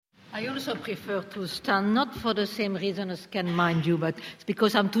I also prefer to stand, not for the same reason as Ken, mind you, but it's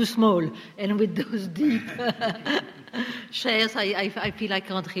because I'm too small. And with those deep chairs, I feel I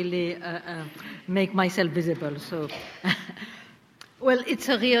can't really make myself visible. So, well, it's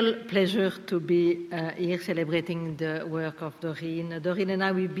a real pleasure to be here celebrating the work of Doreen. Doreen and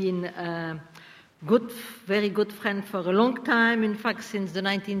I, we've been very good friends for a long time. In fact, since the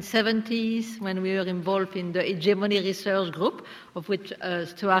 1970s, when we were involved in the Hegemony Research Group, of which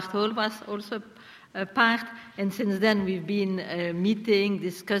Stuart Hall was also a part. And since then, we've been meeting,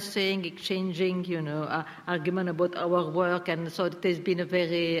 discussing, exchanging, argument about our work. And so it has been a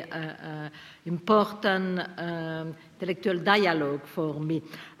very important intellectual dialogue for me.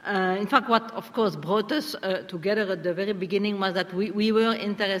 In fact, what, of course, brought us together at the very beginning was that we were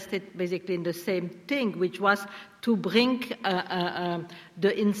interested basically in the same thing, which was to bring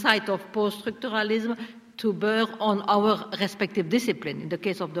the insight of post-structuralism to bear on our respective discipline. In the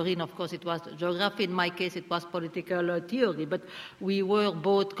case of Doreen, of course, it was geography. In my case, it was political theory. But we were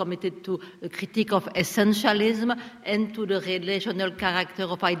both committed to the critique of essentialism and to the relational character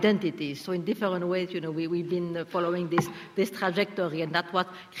of identities. So in different ways, we've been following this trajectory, and that's what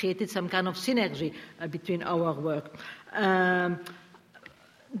created some kind of synergy between our work.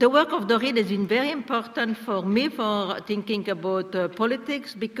 The work of Doreen has been very important for me for thinking about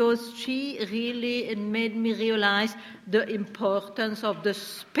politics, because she really made me realize the importance of the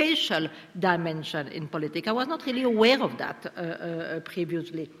spatial dimension in politics. I was not really aware of that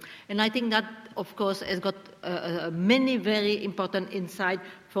previously. And I think that, of course, has got many very important insights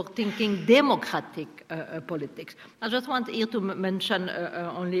for thinking democratic politics. I just want here to mention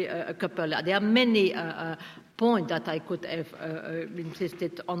only a couple. There are many point that I could have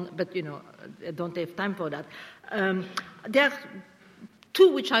insisted on, but I don't have time for that. There are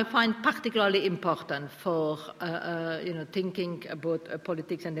two which I find particularly important for thinking about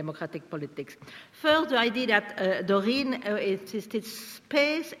politics and democratic politics. First, the idea that Doreen insisted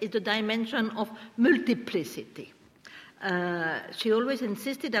space is the dimension of multiplicity. She always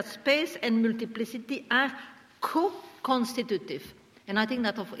insisted that space and multiplicity are co-constitutive. And I think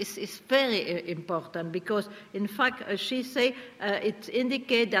that is very important because, in fact, she says it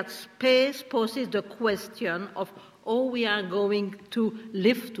indicates that space poses the question of how we are going to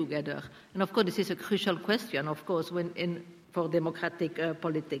live together. And, of course, this is a crucial question, of course, for democratic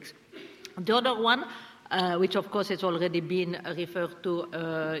politics. The other one, which, of course, has already been referred to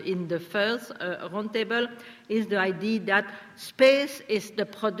in the first roundtable, is the idea that space is the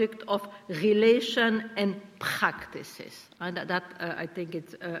product of relation and practices. And that I think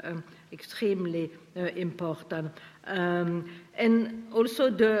it's extremely important. And also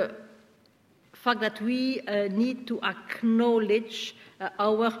the fact that we need to acknowledge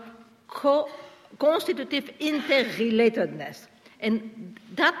our constitutive interrelatedness. And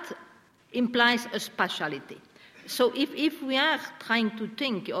that implies a spatiality. So if we are trying to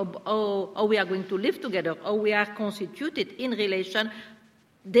think of how we are going to live together, how we are constituted in relation,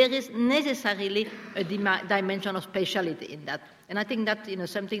 there is necessarily a dimension of spatiality in that. And I think that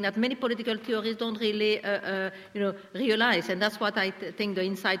something that many political theorists don't really realize, and that's what I think the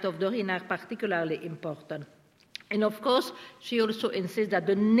insight of Doreen are particularly important. And of course, she also insists that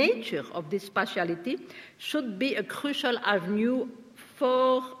the nature of this spatiality should be a crucial avenue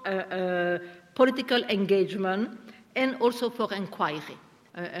for political engagement and also for inquiry.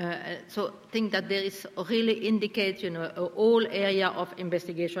 So I think that there is really indicates, a whole area of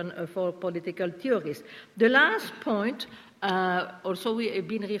investigation for political theorists. The last point, also we have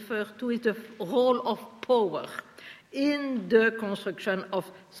been referred to, is the role of power in the construction of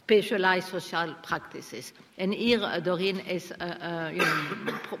specialized social practices. And here Doreen has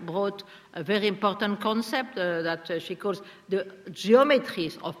brought a very important concept that she calls the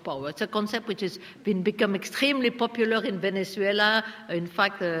geometries of power. It's a concept which has become extremely popular in Venezuela. In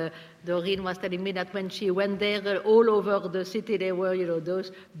fact, Doreen was telling me that when she went there, all over the city, there were,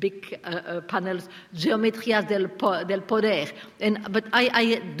 those big panels, Geometrias del Poder. But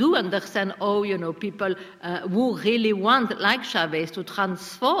I do understand how, people who really want, like Chavez, to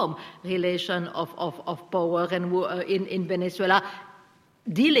transform relation of power and who, in Venezuela,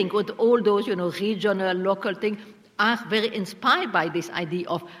 dealing with all those, regional, local things, are very inspired by this idea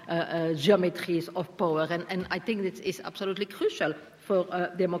of geometries of power. And I think this is absolutely crucial for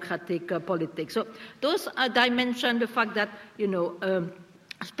democratic politics. So those dimensions, the fact that,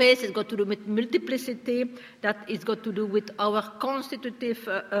 Space has got to do with multiplicity, that is got to do with our constitutive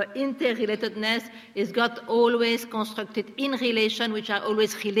interrelatedness, is got always constructed in relation, which are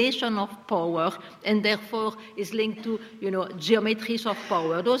always relation of power, and therefore is linked to, geometries of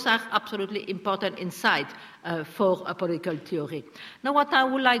power. Those are absolutely important insight for a political theory. Now what I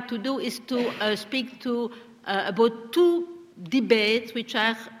would like to do is to speak to about two debates which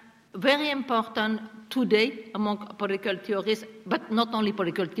are very important today among political theories, but not only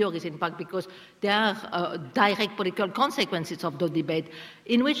political theories, in fact, because there are direct political consequences of the debate,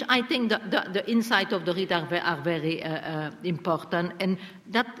 in which I think the insight of the reader are very important, and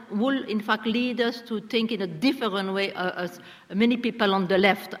that will, in fact, lead us to think in a different way as many people on the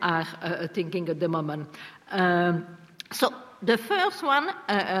left are thinking at the moment. So the first one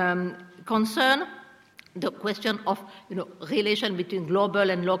concerns the question of relation between global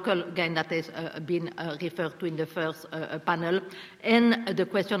and local, again, that has been referred to in the first panel, and the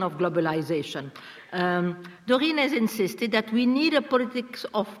question of globalization. Doreen has insisted that we need a politics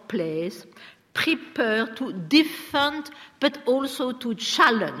of place prepared to defend but also to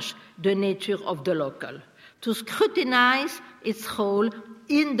challenge the nature of the local, to scrutinize its role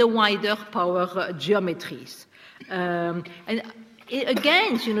in the wider power geometries. And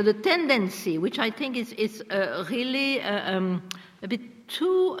against, the tendency, which I think is really a bit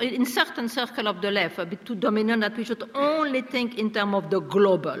too, in certain circle of the left, a bit too dominant, that we should only think in terms of the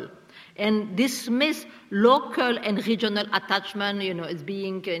global and dismiss local and regional attachment, as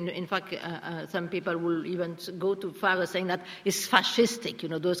being, in fact, some people will even go too far as saying that it's fascistic,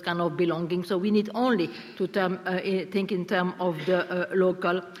 those kind of belonging. So we need only to think in terms of the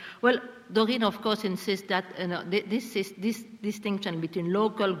local. Well, Doreen, of course, insists that this distinction between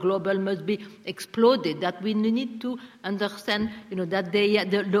local, global must be exploded, that we need to understand,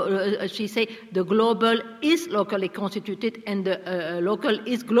 that she say the global is locally constituted and the local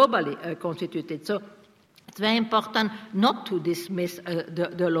is globally constituted. So it's very important not to dismiss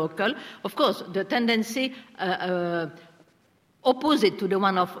the local. Of course, the tendency opposite to the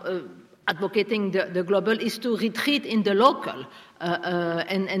one of advocating the global is to retreat in the local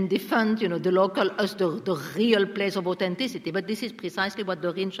and defend, the local as the real place of authenticity. But this is precisely what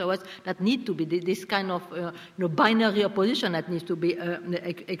Doreen shows us, that need to be this kind of binary opposition that needs to be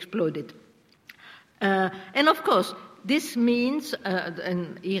exploded. And of course, this means,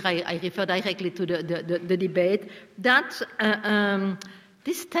 and here I refer directly to the debate, that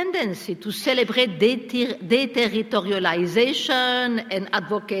this tendency to celebrate deterritorialization and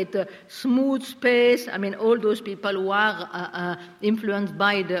advocate smooth space, all those people who are influenced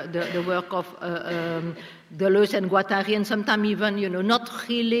by the work of Deleuze and Guattari, and sometimes even, not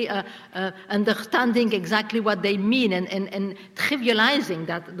really understanding exactly what they mean and trivializing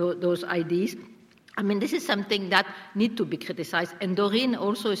those ideas. This is something that needs to be criticized. And Doreen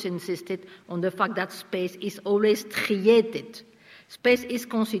also has insisted on the fact that space is always created. Space is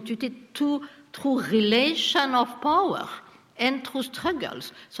constituted through relation of power and through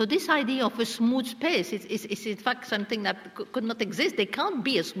struggles. So this idea of a smooth space is in fact something that could not exist. There can't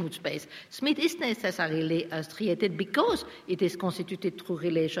be a smooth space. Smooth is necessarily created because it is constituted through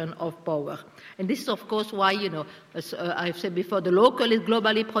relation of power. And this is, of course, why, as I've said before, the local is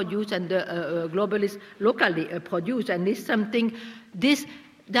globally produced and the global is locally produced. And this is something,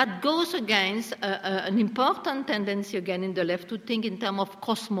 that goes against an important tendency, again, in the left to think in terms of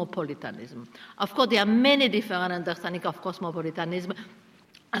cosmopolitanism. Of course, there are many different understandings of cosmopolitanism.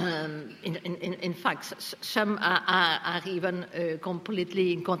 In fact, some are even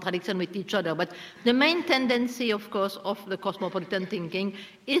completely in contradiction with each other. But the main tendency, of course, of the cosmopolitan thinking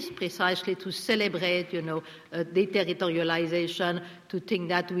is precisely to celebrate, deterritorialization, to think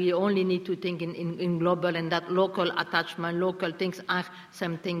that we only need to think in global, and that local attachment, local things are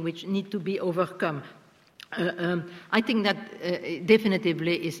something which need to be overcome. I think that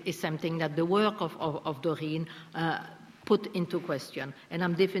definitively is something that the work of Doreen put into question, and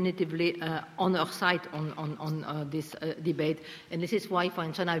I'm definitively on her side on this debate. And this is why, for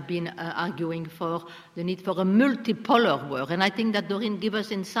instance, I've been arguing for the need for a multipolar world. And I think that Doreen gives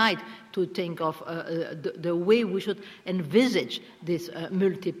us insight to think of the way we should envisage this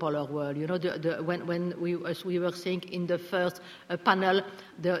multipolar world. When as we were saying in the first panel,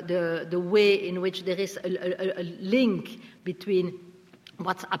 the way in which there is a link between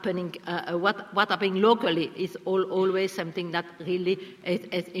what's happening, what happening locally is always something that really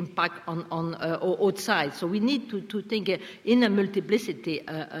has impact on outside. So we need to think in a multiplicity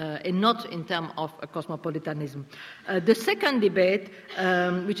and not in terms of cosmopolitanism. The second debate,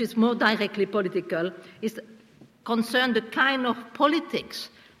 which is more directly political, is concerned the kind of politics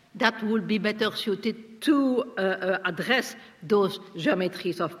that would be better suited to address those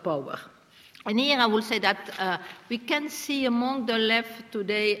geometries of power. And here I will say that we can see among the left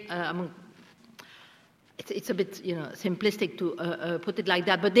today, it's a bit simplistic to put it like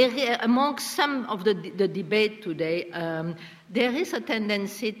that, but among some of the debate today, there is a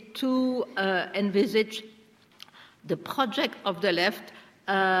tendency to envisage the project of the left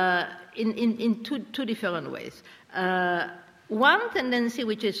in two different ways. One tendency,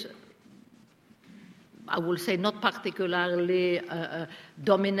 which is, I will say, not particularly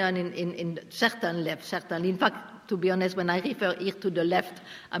dominant in certain left, certainly. In fact, to be honest, when I refer here to the left,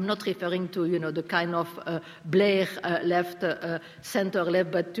 I'm not referring to, the kind of Blair left, center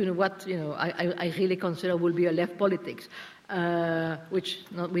left, but what I really consider will be a left politics, which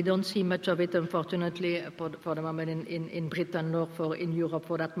we don't see much of it, unfortunately, for the moment in Britain nor in Europe,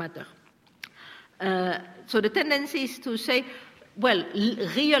 for that matter. So the tendency is to say, well,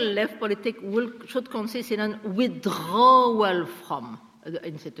 real left politics should consist in a withdrawal from the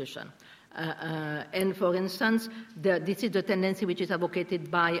institution. And for instance, this is the tendency which is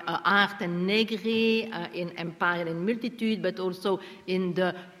advocated by Art and Negri in Empire and Multitude, but also in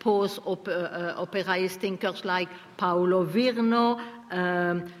the post-operaist thinkers like Paolo Virno.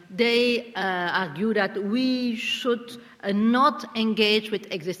 They argue that we should not engage with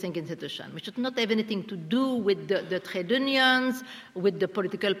existing institutions. We should not have anything to do with the trade unions, with the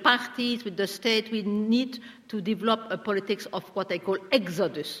political parties, with the state. We need to develop a politics of what I call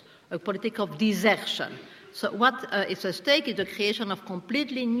exodus, a politics of desertion. So what is at stake is the creation of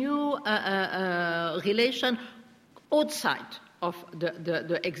completely new relation outside of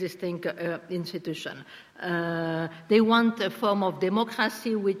the existing institution. They want a form of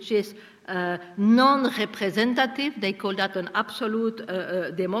democracy which is non-representative. They call that an absolute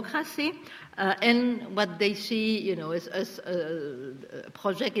democracy. And what they see, as a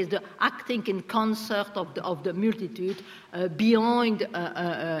project is the acting in concert of the multitude beyond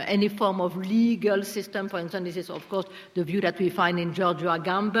any form of legal system. For instance, this is, of course, the view that we find in Giorgio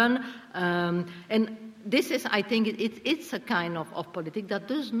Agamben. And this is, I think, it's a kind of politics that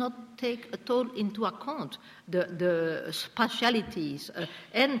does not take at all into account the spatialities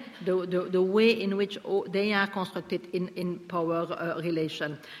and the way in which they are constructed in power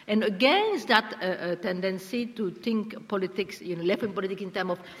relation. And against that tendency to think politics, left-wing politics in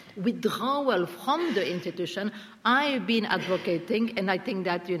terms of withdrawal from the institution, I've been advocating, and I think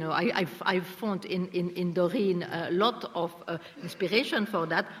that, I've found in Doreen a lot of inspiration for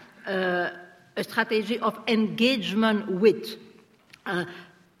that, a strategy of engagement with.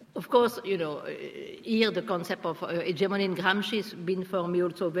 Of course, here the concept of hegemony in Gramsci has been for me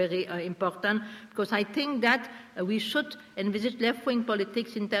also very important, because I think that we should envisage left-wing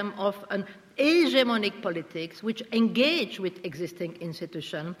politics in terms of an hegemonic politics which engage with existing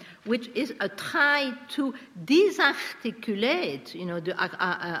institutions, which is a try to disarticulate,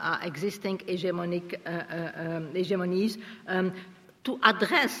 the existing hegemonies to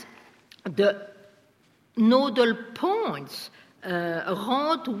address the nodal points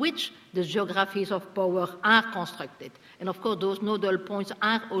around which the geographies of power are constructed. And of course, those nodal points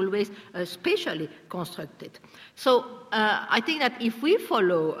are always spatially constructed. So I think that if we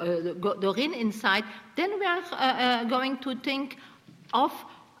follow Doreen insight, then we are going to think of,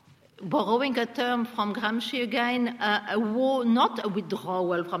 borrowing a term from Gramsci again, a war, not a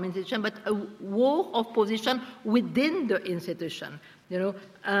withdrawal from institution, but a war of position within the institution.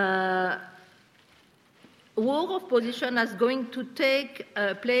 War of position is going to take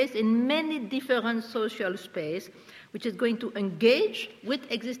place in many different social spaces, which is going to engage with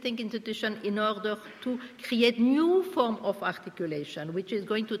existing institutions in order to create new form of articulation, which is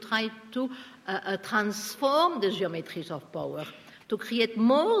going to try to transform the geometries of power, to create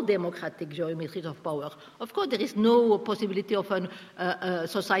more democratic geometries of power. Of course, there is no possibility of a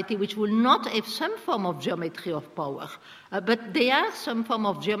society which will not have some form of geometry of power. But there are some form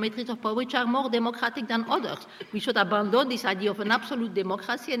of geometries of power which are more democratic than others. We should abandon this idea of an absolute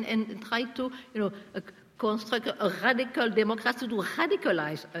democracy and try to, construct a radical democracy, to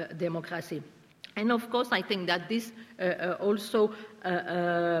radicalize democracy. And of course, I think that this also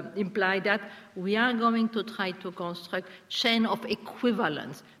implies that we are going to try to construct chain of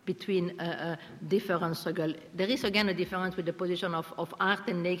equivalence between different struggles. There is again a difference with the position of Art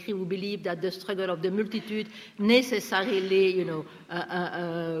and Negri, who believe that the struggle of the multitude necessarily,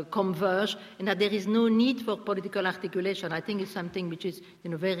 converge, and that there is no need for political articulation. I think it's something which is,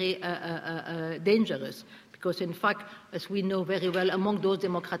 very dangerous. Because in fact, as we know very well, among those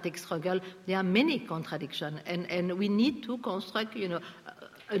democratic struggles, there are many contradictions, and we need to construct,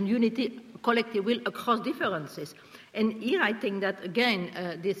 a unity, collective will across differences. And here I think that, again,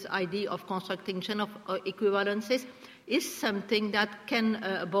 this idea of constructing chain of equivalences is something that can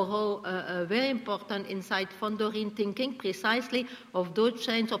borrow a very important insight from Doreen thinking precisely of those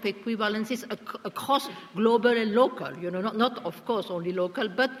chains of equivalences across global and local, not of course only local,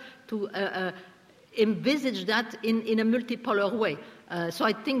 but to envisage that in a multipolar way. So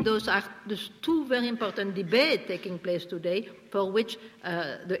I think those are the two very important debates taking place today, for which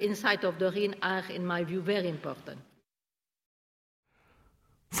the insight of Doreen are, in my view, very important.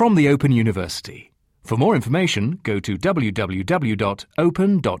 From the Open University. For more information, go to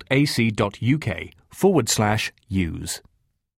www.open.ac.uk/use.